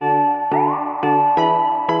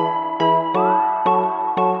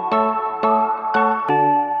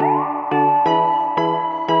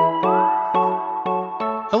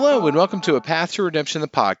welcome to A Path to Redemption, the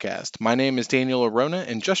podcast. My name is Daniel Arona,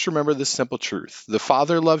 and just remember this simple truth. The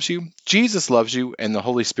Father loves you, Jesus loves you, and the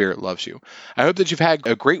Holy Spirit loves you. I hope that you've had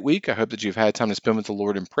a great week. I hope that you've had time to spend with the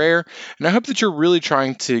Lord in prayer, and I hope that you're really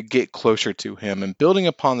trying to get closer to Him and building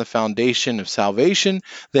upon the foundation of salvation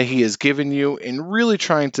that He has given you and really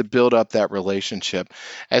trying to build up that relationship.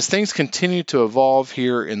 As things continue to evolve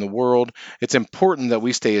here in the world, it's important that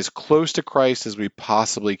we stay as close to Christ as we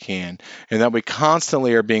possibly can, and that we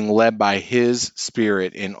constantly are being led by His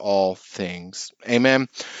Spirit in all things. Amen.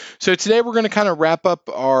 So today we're going to kind of wrap up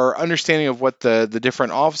our understanding of what the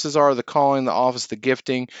different offices are, the calling, the office, the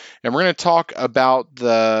gifting, and we're going to talk about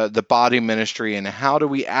the body ministry and how do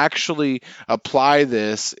we actually apply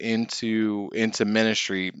this into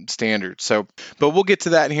ministry standards. But we'll get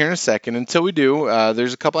to that here in a second. Until we do,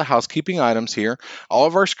 there's a couple of housekeeping items here. All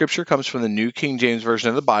of our scripture comes from the New King James Version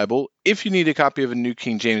of the Bible. If you need a copy of a New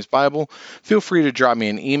King James Bible, feel free to drop me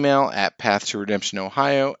an email at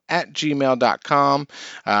pathtoredemptionohio@gmail.com,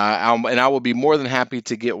 and I will be more than happy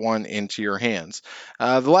to get one into your hands.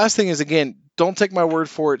 The last thing is, again, don't take my word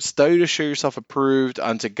for it. Study to show yourself approved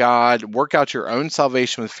unto God. Work out your own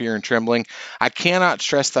salvation with fear and trembling. I cannot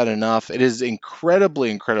stress that enough. It is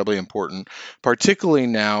incredibly, incredibly important, particularly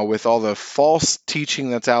now with all the false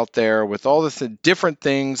teaching that's out there, with all the different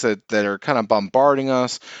things that are kind of bombarding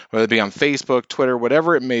us, whether it be on Facebook, Twitter,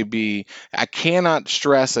 whatever it may be. I cannot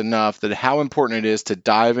stress enough that how important it is to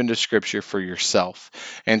dive into Scripture for yourself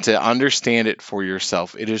and to understand it for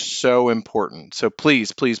yourself. It is so important. So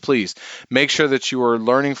please, please, please make sure that you are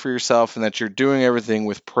learning for yourself and that you're doing everything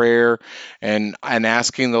with prayer and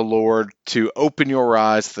asking the Lord to open your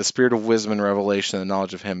eyes to the spirit of wisdom and revelation and the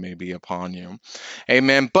knowledge of Him may be upon you.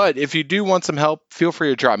 Amen. But if you do want some help, feel free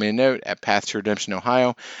to drop me a note at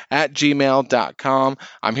pathtoredemptionohio@gmail.com.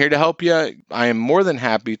 I'm here to help you. I am more than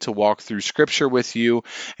happy to walk through Scripture with you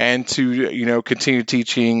and to continue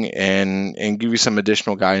teaching and give you some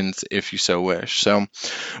additional guidance if you so wish. So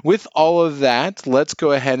with all of that, let's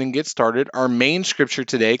go ahead and get started. Our main scripture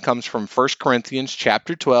today comes from 1 Corinthians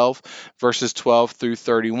chapter 12, verses 12 through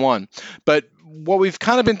 31. But what we've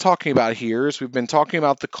kind of been talking about here is we've been talking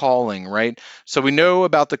about the calling, right? So we know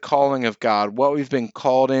about the calling of God, what we've been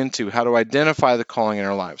called into, how to identify the calling in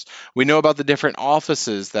our lives. We know about the different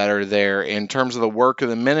offices that are there in terms of the work of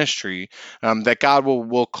the ministry that God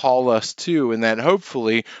will call us to, and that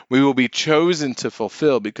hopefully we will be chosen to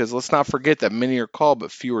fulfill, because let's not forget that many are called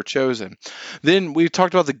but few are chosen. Then we've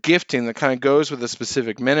talked about the gifting that kind of goes with the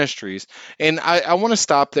specific ministries, and I want to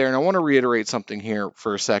stop there and I want to reiterate something here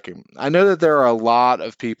for a second. I know that there are a lot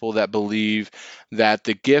of people that believe that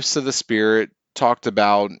the gifts of the Spirit talked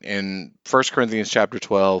about in 1 Corinthians chapter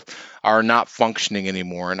 12 are not functioning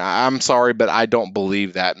anymore. And I'm sorry, but I don't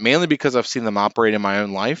believe that, mainly because I've seen them operate in my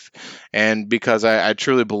own life and because I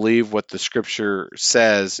truly believe what the scripture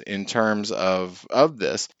says in terms of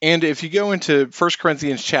this. And if you go into 1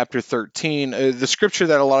 Corinthians chapter 13, the scripture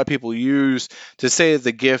that a lot of people use to say that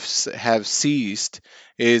the gifts have ceased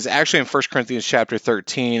is actually in 1 Corinthians chapter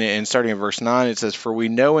 13, and starting in verse 9, it says, "For we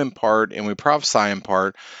know in part and we prophesy in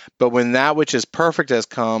part, but when that which is perfect has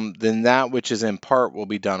come, then that which is in part will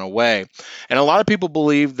be done away." And a lot of people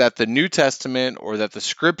believe that the New Testament or that the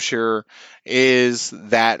scripture is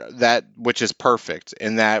that which is perfect,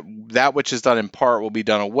 and that which is done in part will be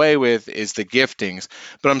done away with is the giftings.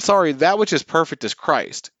 But I'm sorry, that which is perfect is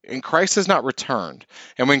Christ, and Christ has not returned.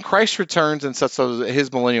 And when Christ returns and sets up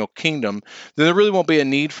His millennial kingdom, then there really won't be a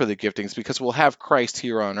need for the giftings because we'll have Christ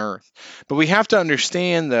here on earth. But we have to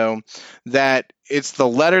understand, though, that it's the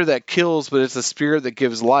letter that kills, but it's the Spirit that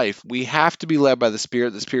gives life. We have to be led by the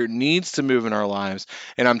Spirit. The Spirit needs to move in our lives.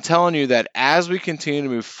 And I'm telling you that as we continue to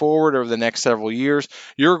move forward over the next several years,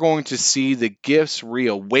 you're going to see the gifts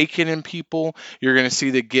reawaken in people. You're going to see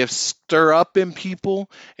the gifts stir up in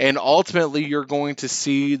people. And ultimately, you're going to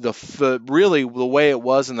see really the way it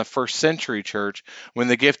was in the first century church when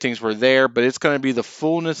the giftings were there. But it's going to be the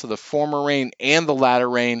fullness of the former rain and the latter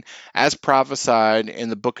rain as prophesied in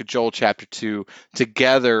the book of Joel chapter 2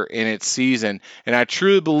 together in its season. And I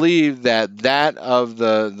truly believe that of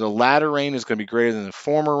the latter rain is going to be greater than the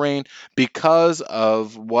former rain because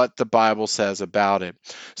of what the Bible says about it.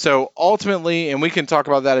 So ultimately, and we can talk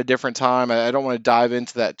about that a different time. I don't want to dive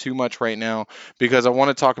into that too much right now because I want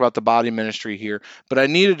to talk about the body ministry here. But I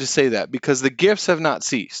needed to say that because the gifts have not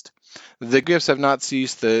ceased. The gifts have not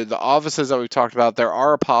ceased. The offices that we've talked about, there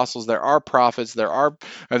are apostles, there are prophets, there are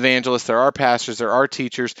evangelists, there are pastors, there are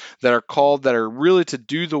teachers that are called that are really to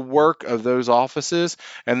do the work of those offices,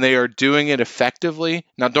 and they are doing it effectively.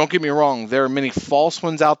 Now, don't get me wrong, there are many false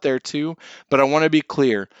ones out there too, but I want to be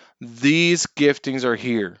clear. these giftings are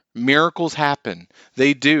here. Miracles happen.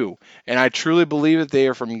 They do. And I truly believe that they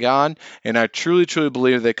are from God. And I truly, truly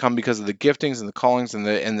believe that they come because of the giftings and the callings and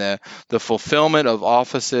the fulfillment of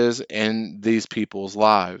offices in these people's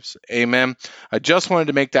lives. Amen. I just wanted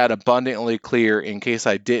to make that abundantly clear in case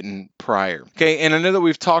I didn't prior. Okay, and I know that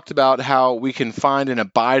we've talked about how we can find and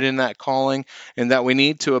abide in that calling, and that we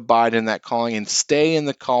need to abide in that calling and stay in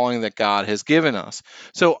the calling that God has given us.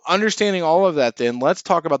 So understanding all of that, then let's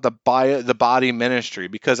talk about the body ministry,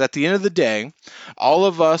 because at the end of the day, all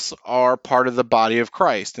of us are part of the body of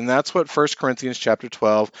Christ. And that's what 1 Corinthians chapter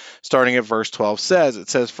 12, starting at verse 12 says. It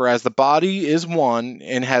says, "For as the body is one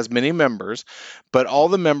and has many members, but all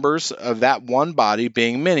the members of that one body,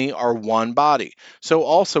 being many, are one body, so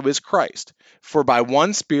also is Christ. For by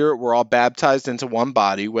one Spirit we're all baptized into one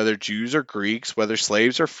body, whether Jews or Greeks, whether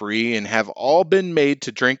slaves or free, and have all been made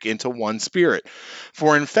to drink into one Spirit.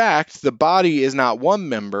 For in fact, the body is not one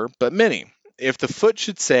member, but many. If the foot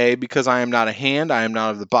should say, because I am not a hand, I am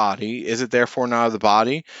not of the body, is it therefore not of the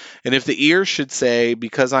body? And if the ear should say,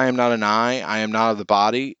 because I am not an eye, I am not of the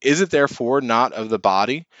body, is it therefore not of the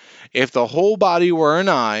body? If the whole body were an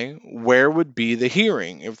eye, where would be the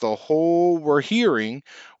hearing? If the whole were hearing,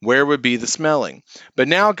 where would be the smelling? But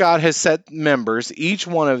now God has set members, each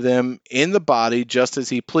one of them, in the body just as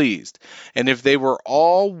he pleased. And if they were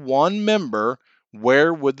all one member,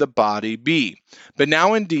 where would the body be? But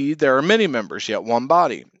now indeed there are many members, yet one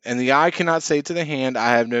body. And the eye cannot say to the hand,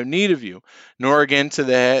 I have no need of you, nor again to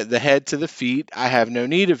the head to the feet, I have no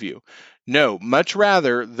need of you. No, much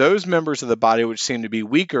rather, those members of the body which seem to be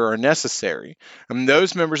weaker are necessary, and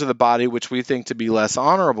those members of the body which we think to be less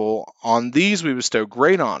honorable, on these we bestow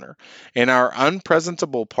great honor, and our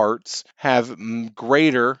unpresentable parts have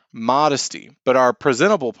greater modesty, but our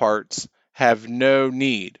presentable parts have no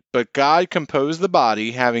need. But God composed the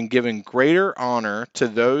body, having given greater honor to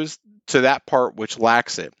that part which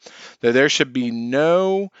lacks it, that there should be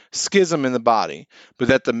no schism in the body, but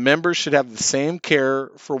that the members should have the same care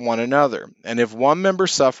for one another. And if one member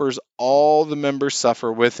suffers, all the members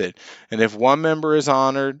suffer with it. And if one member is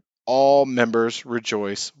honored, all members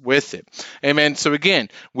rejoice with it. Amen. So again,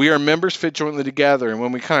 we are members fit jointly together. And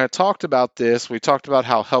when we kind of talked about this, we talked about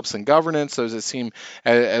how helps in governance, those that seem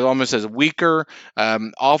almost as weaker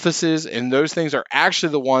offices, and those things are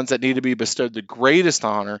actually the ones that need to be bestowed the greatest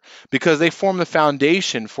honor, because they form the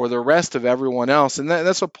foundation for the rest of everyone else. And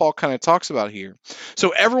that's what Paul kind of talks about here.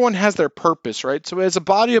 So everyone has their purpose, right? So as a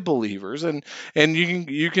body of believers, and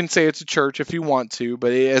you can say it's a church if you want to,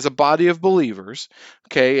 but as a body of believers,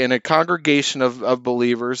 okay, and a congregation of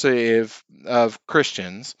believers, of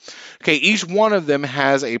Christians, okay, each one of them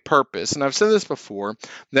has a purpose. And I've said this before,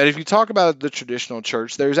 that if you talk about the traditional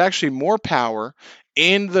church, there's actually more power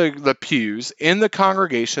in the pews, in the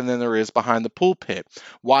congregation, than there is behind the pulpit.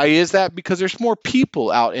 Why is that? Because there's more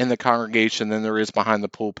people out in the congregation than there is behind the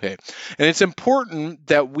pulpit. And it's important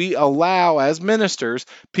that we allow, as ministers,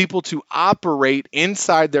 people to operate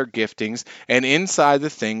inside their giftings and inside the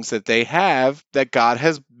things that they have, that God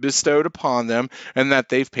has bestowed upon them and that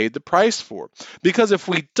they've paid the price for. Because if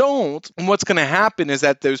we don't, what's going to happen is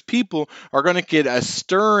that those people are going to get a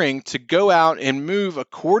stirring to go out and move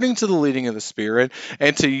according to the leading of the Spirit,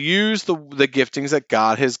 and to use the giftings that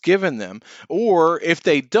God has given them. Or if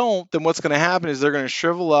they don't, then what's going to happen is they're going to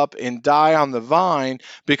shrivel up and die on the vine,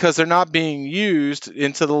 because they're not being used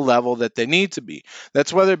into the level that they need to be.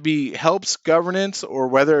 That's whether it be helps governance, or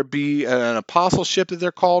whether it be an apostleship that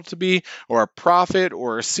they're called to be, or a prophet,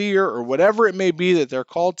 or a seer, or whatever it may be that they're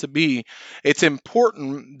called to be. It's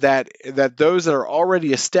important that those that are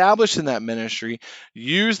already established in that ministry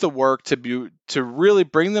use the work to really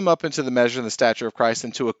bring them up into the measure and the stature of Christ,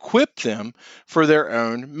 and to equip them for their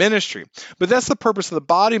own ministry. But that's the purpose of the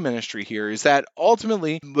body ministry here, is that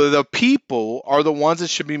ultimately the people are the ones that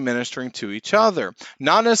should be ministering to each other,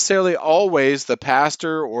 not necessarily always the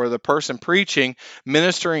pastor or the person preaching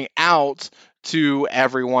ministering out to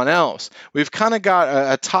everyone else. We've kind of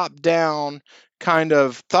got a top-down kind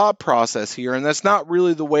of thought process here, and that's not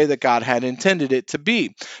really the way that God had intended it to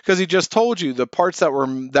be, because he just told you the parts that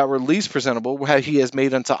were least presentable he has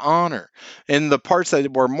made unto honor, and the parts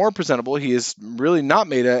that were more presentable he has really not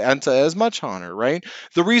made unto as much honor, right?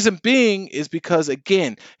 The reason being is because,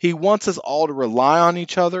 again, he wants us all to rely on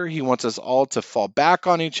each other. He wants us all to fall back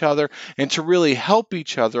on each other and to really help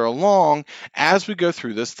each other along as we go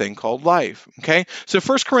through this thing called life. Okay, so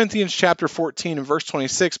 1 Corinthians chapter 14 and verse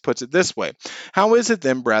 26 puts it this way. How is it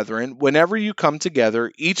then, brethren, whenever you come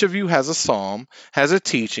together, each of you has a psalm, has a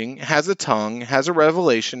teaching, has a tongue, has a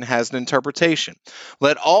revelation, has an interpretation?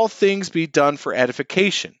 Let all things be done for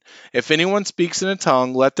edification. If anyone speaks in a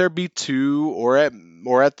tongue, let there be two or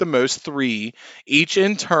at the most three, each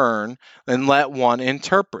in turn, and let one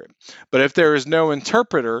interpret. But if there is no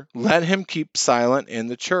interpreter, let him keep silent in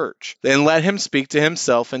the church. Then let him speak to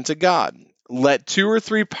himself and to God. Let two or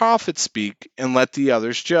three prophets speak, and let the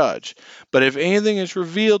others judge. But if anything is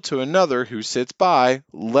revealed to another who sits by,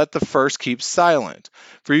 let the first keep silent.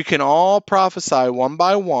 For you can all prophesy one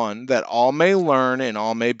by one, that all may learn and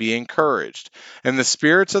all may be encouraged. And the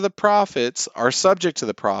spirits of the prophets are subject to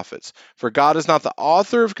the prophets. For God is not the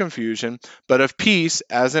author of confusion, but of peace,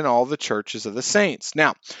 as in all the churches of the saints.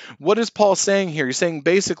 Now, what is Paul saying here? He's saying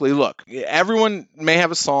basically, look, everyone may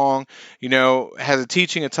have a song, has a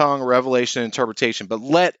teaching, a tongue, a revelation, interpretation, but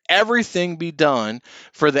let everything be done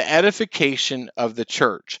for the edification of the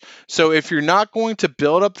church. So if you're not going to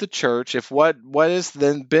build up the church, if what has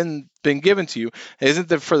then been given to you isn't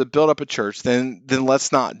that for the build up a church, then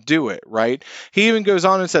let's not do it, right? He even goes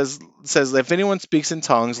on and says if anyone speaks in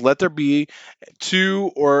tongues, let there be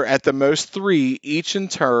two or at the most three, each in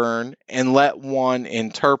turn, and let one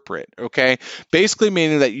interpret. Okay, basically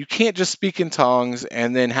meaning that you can't just speak in tongues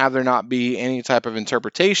and then have there not be any type of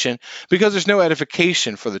interpretation, because there's no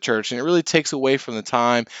edification for the church, and it really takes away from the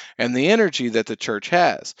time and the energy that the church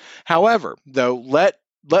has. However, though, let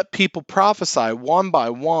people prophesy one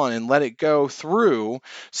by one and let it go through,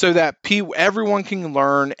 so that everyone can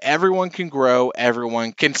learn, everyone can grow,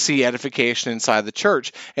 everyone can see edification inside the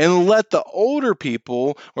church. And let the older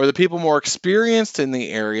people, or the people more experienced in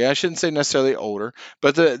the area, I shouldn't say necessarily older,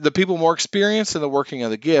 but the people more experienced in the working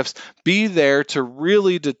of the gifts, be there to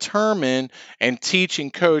really determine and teach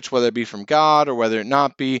and coach, whether it be from God or whether it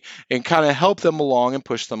not be, and kind of help them along and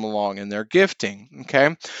push them along in their gifting.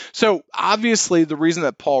 Okay, so obviously the reason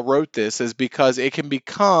that Paul wrote this is because it can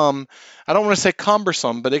become, I don't want to say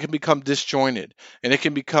cumbersome, but it can become disjointed. And it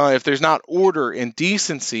can become, if there's not order and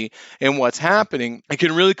decency in what's happening, it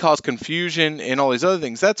can really cause confusion and all these other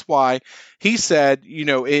things. That's why he said,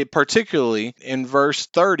 particularly in verse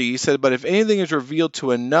 30, he said, but if anything is revealed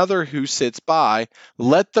to another who sits by,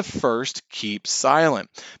 let the first keep silent.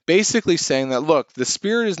 Basically saying that, look, the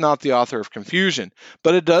Spirit is not the author of confusion,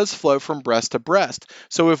 but it does flow from breast to breast.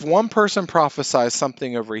 So if one person prophesies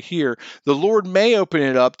something over here, the Lord may open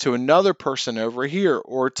it up to another person over here,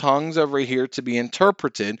 or tongues over here to be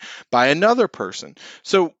interpreted by another person.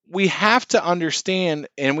 So we have to understand,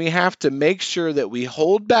 and we have to make sure that we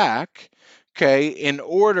hold back, okay, in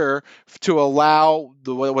order to allow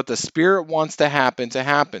what the Spirit wants to happen.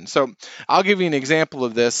 So I'll give you an example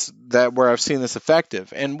of this, that where I've seen this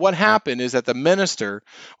effective. And what happened is that the minister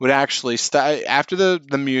would actually, after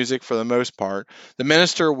the music, for the most part, the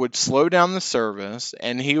minister would slow down the service,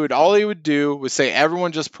 and all he would do was say,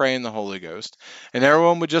 everyone just pray in the Holy Ghost. And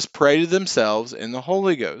everyone would just pray to themselves in the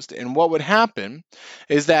Holy Ghost. And what would happen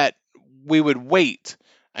is that we would wait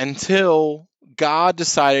until God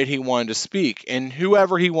decided he wanted to speak, and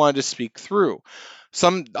whoever he wanted to speak through.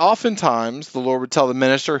 Oftentimes the Lord would tell the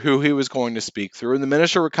minister who he was going to speak through, and the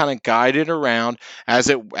minister would kind of guide it around as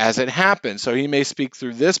it happened. So he may speak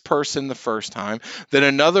through this person the first time, then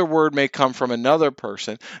another word may come from another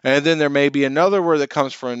person, and then there may be another word that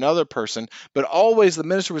comes from another person. But always the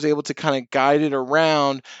minister was able to kind of guide it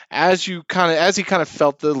around as he kind of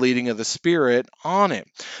felt the leading of the Spirit on it.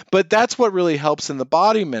 But that's what really helps in the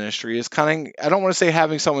body ministry, is kind of, I don't want to say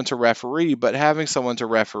having someone to referee, but having someone to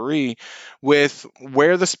referee with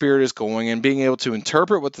where the Spirit is going and being able to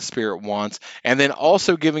interpret what the Spirit wants, and then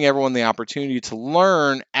also giving everyone the opportunity to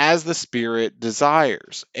learn as the Spirit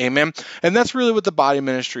desires. Amen. And that's really what the body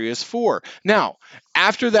ministry is for. Now,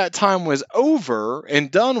 after that time was over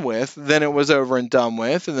and done with, then it was over and done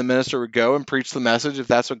with, and the minister would go and preach the message if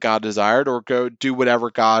that's what God desired, or go do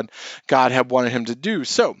whatever God had wanted him to do.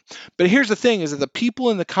 So, but here's the thing, is that the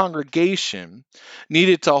people in the congregation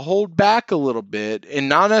needed to hold back a little bit and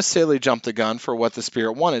not necessarily jump the gun for what the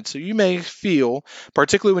Spirit wanted. So you may feel,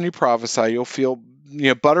 particularly when you prophesy, you'll feel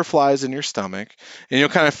butterflies in your stomach, and you'll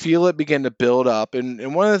kind of feel it begin to build up.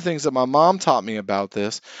 And one of the things that my mom taught me about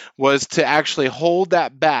this was to actually hold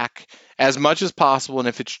that back as much as possible. And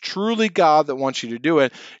if it's truly God that wants you to do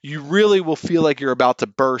it, you really will feel like you're about to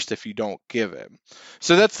burst if you don't give it.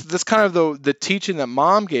 So that's kind of the teaching that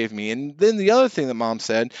Mom gave me. And then the other thing that Mom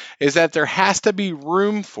said is that there has to be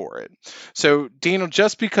room for it. So Daniel,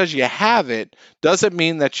 just because you have it doesn't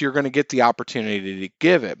mean that you're going to get the opportunity to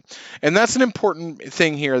give it. And that's an important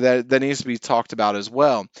thing here that needs to be talked about as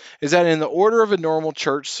well, is that in the order of a normal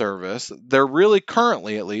church service, there really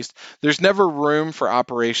currently, at least, there's never room for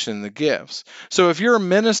operation in the gifts. So if you're a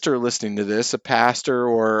minister listening to this, a pastor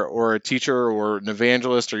or a teacher or an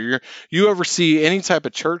evangelist, or you oversee any type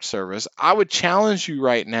of church service, I would challenge you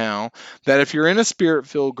right now that if you're in a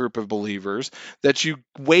spirit-filled group of believers, that you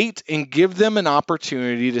wait and give them an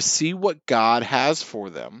opportunity to see what God has for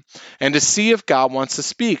them and to see if God wants to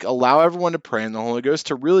speak. Allow everyone to pray in the Holy Ghost,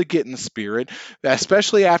 to really get in the Spirit,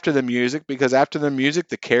 especially after the music, because after the music,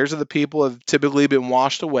 the cares of the people have typically been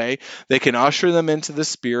washed away. They can usher them into the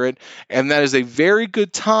Spirit, and that is a very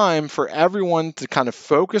good time for everyone to kind of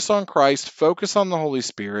focus on Christ, focus on the Holy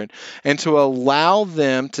Spirit, and to allow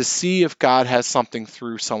them to see if God has something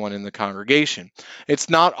through someone in the congregation. It's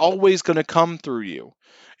not always going to come through you.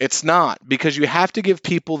 It's not, because you have to give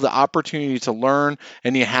people the opportunity to learn,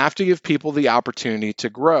 and you have to give people the opportunity to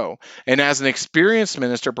grow. And as an experienced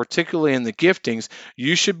minister, particularly in the giftings,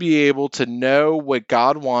 you should be able to know what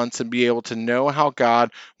God wants and be able to know how God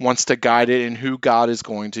wants to guide it and who God is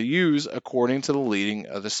going to use according to the leading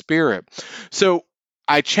of the Spirit. So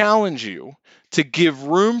I challenge you to give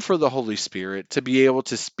room for the Holy Spirit to be able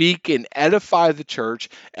to speak and edify the church,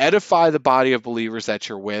 edify the body of believers that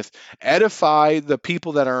you're with, edify the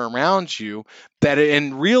people that are around you,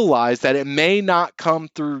 and realize that it may not come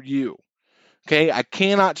through you. Okay, I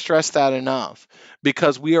cannot stress that enough,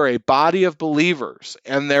 because we are a body of believers,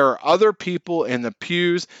 and there are other people in the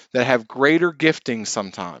pews that have greater giftings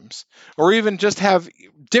sometimes, or even just have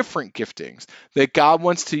different giftings that God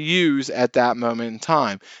wants to use at that moment in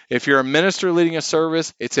time. If you're a minister leading a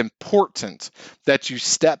service, it's important that you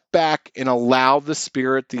step back and allow the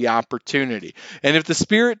Spirit the opportunity. And if the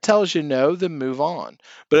Spirit tells you no, then move on.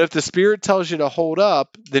 But if the Spirit tells you to hold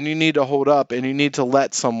up, then you need to hold up, and you need to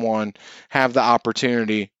let someone have the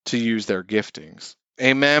opportunity to use their giftings.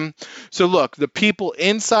 Amen. So look, the people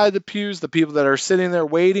inside the pews, the people that are sitting there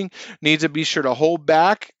waiting, need to be sure to hold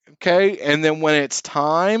back. Okay. And then when it's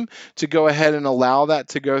time to go ahead and allow that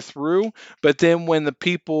to go through, but then when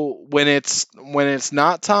it's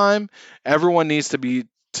not time, everyone needs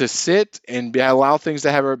to sit and allow things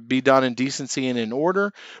to be done in decency and in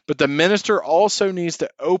order. But the minister also needs to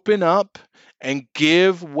open up and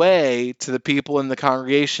give way to the people in the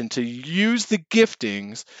congregation to use the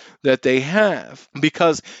giftings that they have.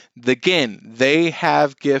 Because, again, they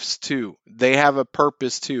have gifts too. They have a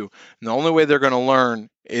purpose too. And the only way they're going to learn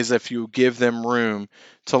is if you give them room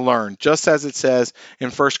to learn, just as it says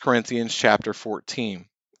in 1 Corinthians chapter 14.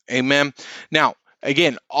 Amen. Now,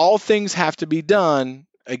 again, all things have to be done,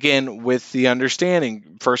 again, with the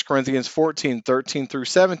understanding. 1 Corinthians 14, 13 through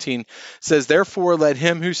 17 says, "Therefore let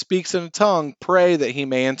him who speaks in a tongue pray that he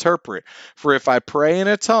may interpret. For if I pray in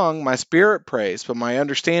a tongue, my spirit prays, but my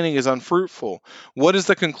understanding is unfruitful. What is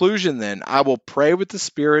the conclusion then? I will pray with the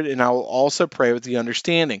spirit, and I will also pray with the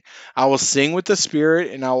understanding. I will sing with the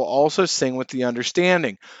spirit, and I will also sing with the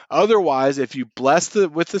understanding. Otherwise, if you bless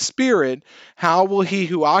with the spirit, how will he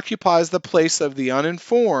who occupies the place of the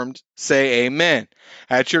uninformed say amen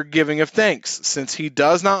at your giving of thanks, since he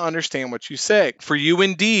does not understand what you say? For you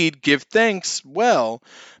indeed give thanks well,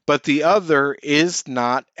 but the other is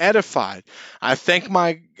not edified. I thank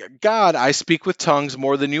my God I speak with tongues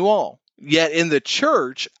more than you all. Yet in the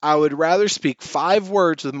church, I would rather speak 5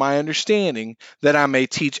 words with my understanding, that I may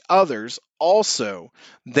teach others also,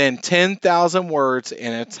 than 10,000 words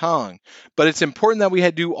in a tongue." But it's important that we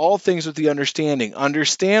do all things with the understanding.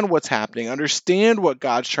 Understand what's happening. Understand what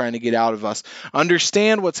God's trying to get out of us.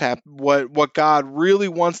 Understand what God really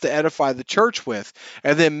wants to edify the church with.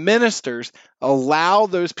 And then ministers, allow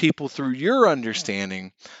those people through your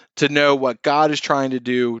understanding to know what God is trying to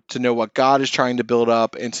do, to know what God is trying to build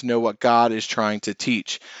up, and to know what God is trying to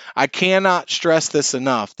teach. I cannot stress this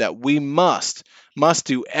enough, that we must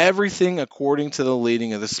do everything according to the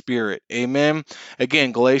leading of the Spirit. Amen.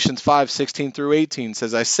 Again, Galatians 5:16 through 18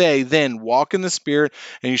 says, "I say, then walk in the Spirit,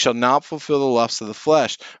 and you shall not fulfill the lusts of the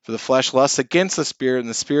flesh. For the flesh lusts against the Spirit, and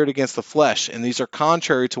the Spirit against the flesh. And these are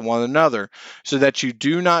contrary to one another, so that you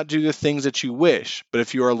do not do the things that you wish. But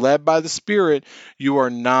if you are led by the Spirit, you are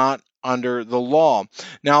not under the law.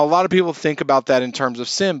 Now, a lot of people think about that in terms of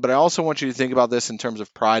sin, but I also want you to think about this in terms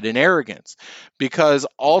of pride and arrogance. Because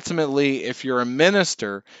ultimately, if you're a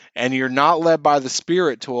minister and you're not led by the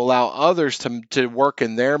Spirit to allow others to work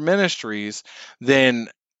in their ministries, then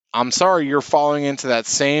I'm sorry, you're falling into that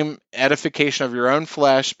same edification of your own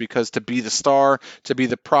flesh, because to be the star, to be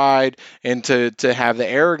the pride, and to have the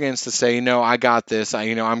arrogance to say, no, I got this.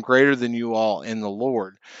 I'm greater than you all in the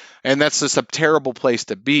Lord. And that's just a terrible place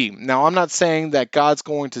to be. Now, I'm not saying that God's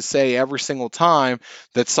going to say every single time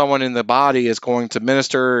that someone in the body is going to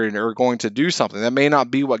minister or going to do something. That may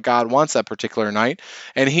not be what God wants that particular night.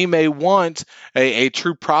 And he may want a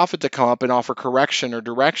true prophet to come up and offer correction or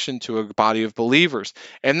direction to a body of believers.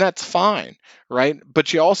 And that's fine, right?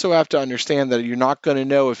 But you also have to understand that you're not going to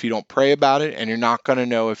know if you don't pray about it, and you're not going to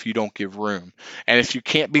know if you don't give room. And if you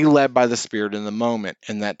can't be led by the Spirit in the moment,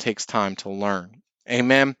 and that takes time to learn.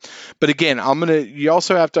 Amen. But again, you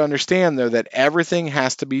also have to understand, though, that everything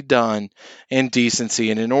has to be done in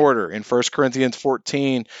decency and in order. In 1 Corinthians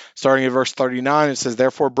 14, starting at verse 39, it says,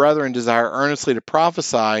 "Therefore, brethren, desire earnestly to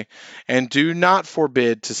prophesy, and do not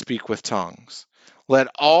forbid to speak with tongues. Let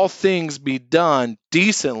all things be done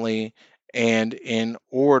decently and in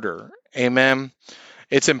order." Amen.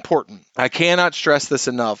 It's important. I cannot stress this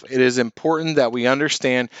enough. It is important that we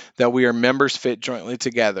understand that we are members fit jointly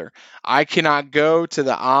together. I cannot go to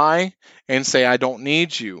the eye and say, I don't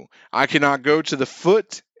need you. I cannot go to the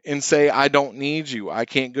foot and say, I don't need you. I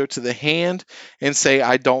can't go to the hand and say,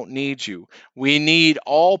 I don't need you. We need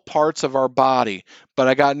all parts of our body. But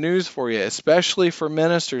I got news for you, especially for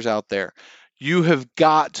ministers out there. You have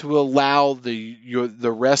got to allow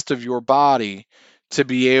the rest of your body to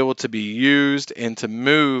be able to be used and to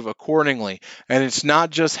move accordingly. And it's not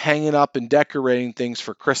just hanging up and decorating things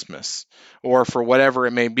for Christmas or for whatever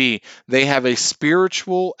it may be. They have a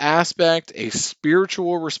spiritual aspect, a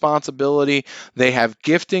spiritual responsibility. They have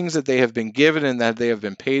giftings that they have been given and that they have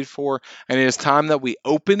been paid for. And it is time that we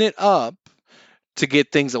open it up to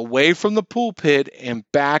get things away from the pulpit and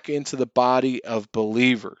back into the body of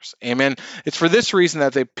believers. Amen. It's for this reason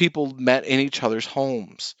that people met in each other's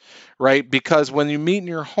homes, right? Because when you meet in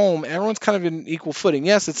your home, everyone's kind of in equal footing.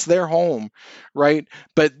 Yes, it's their home, right?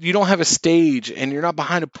 But you don't have a stage and you're not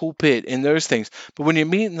behind a pulpit and those things. But when you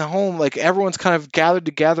meet in the home, like everyone's kind of gathered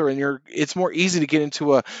together, and it's more easy to get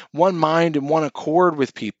into a one mind and one accord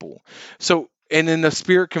with people. And then the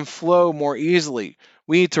Spirit can flow more easily.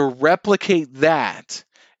 We need to replicate that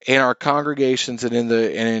in our congregations and in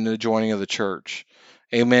the joining of the church.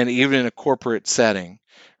 Amen. Even in a corporate setting,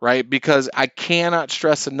 right? Because I cannot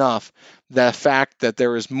stress enough the fact that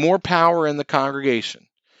there is more power in the congregation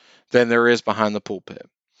than there is behind the pulpit.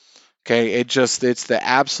 Okay. It's the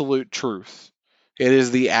absolute truth. It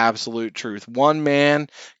is the absolute truth. One man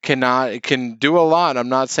can do a lot. I'm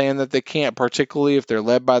not saying that they can't, particularly if they're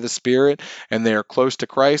led by the Spirit and they're close to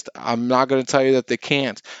Christ. I'm not going to tell you that they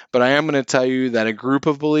can't, but I am going to tell you that a group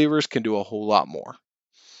of believers can do a whole lot more.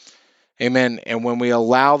 Amen. And when we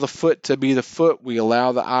allow the foot to be the foot, we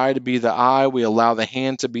allow the eye to be the eye, we allow the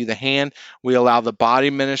hand to be the hand, we allow the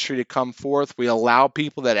body ministry to come forth, we allow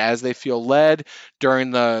people that as they feel led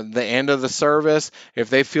during the end of the service,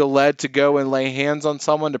 if they feel led to go and lay hands on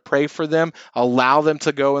someone to pray for them, allow them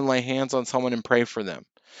to go and lay hands on someone and pray for them.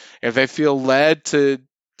 If they feel led to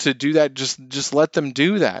do that, just let them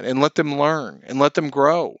do that and let them learn and let them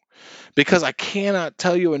grow. Because I cannot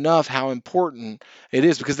tell you enough how important it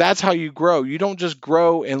is, because that's how you grow. You don't just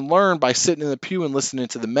grow and learn by sitting in the pew and listening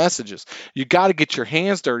to the messages. You got to get your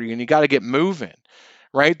hands dirty and you got to get moving,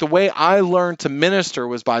 right? The way I learned to minister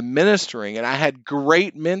was by ministering, and I had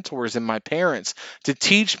great mentors in my parents to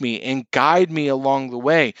teach me and guide me along the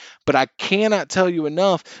way. But I cannot tell you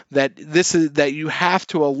enough that that you have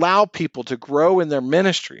to allow people to grow in their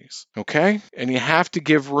ministries, okay? And you have to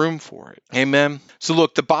give room for it. Amen. So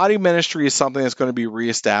look, the body ministry is something that's going to be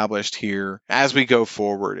reestablished here as we go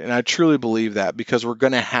forward. And I truly believe that, because we're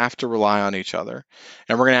going to have to rely on each other.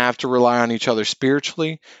 And we're going to have to rely on each other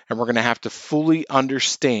spiritually, and we're going to have to fully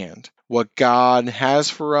understand what God has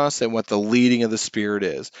for us and what the leading of the Spirit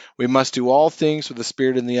is. We must do all things with the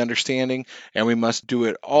Spirit and the understanding, and we must do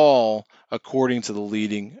it all according to the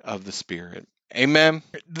leading of the Spirit. Amen.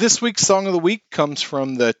 This week's Song of the Week comes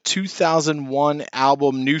from the 2001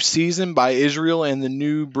 album New Season by Israel and the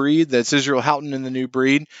New Breed. That's Israel Houghton and the New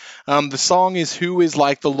Breed. The song is Who is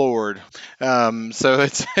Like the Lord. So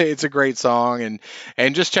it's a great song,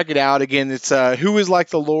 and just check it out. Again, it's Who is Like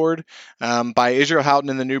the Lord by Israel Houghton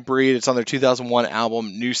and the New Breed. It's on their 2001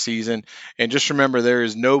 album New Season. And just remember, there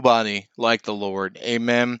is nobody like the Lord.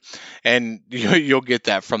 Amen. And you'll get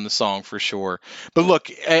that from the song for sure. But look,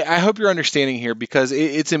 I hope you're understanding here because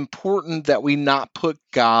it's important that we not put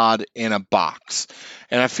God in a box.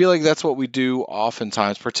 And I feel like that's what we do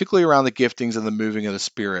oftentimes, particularly around the giftings and the moving of the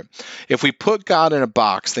Spirit. If we put God in a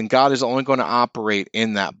box, then God is only going to operate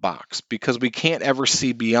in that box because we can't ever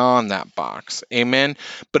see beyond that box. Amen.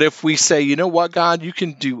 But if we say, you know what, God, you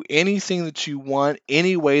can do anything that you want,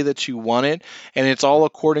 any way that you want it, and it's all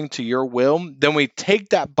according to your will, then we take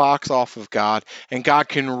that box off of God, and God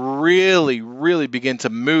can really, really begin to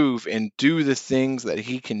move and do the things that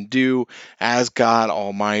he can do as God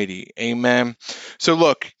Almighty. Amen. So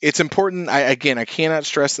look, it's important. I cannot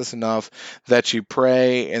stress this enough, that you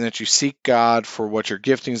pray and that you seek God for what your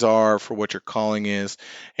giftings are, for what your calling is,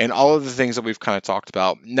 and all of the things that we've kind of talked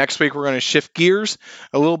about. Next week, we're going to shift gears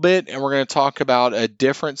a little bit, and we're going to talk about a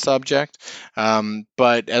different subject.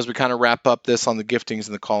 But as we kind of wrap up this on the giftings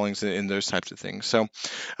and the callings and those types of things. So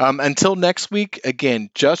until next week, again,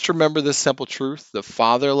 just remember this simple truth: the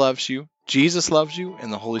Father loves you, Jesus loves you,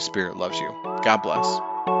 and the Holy Spirit loves you. God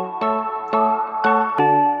bless.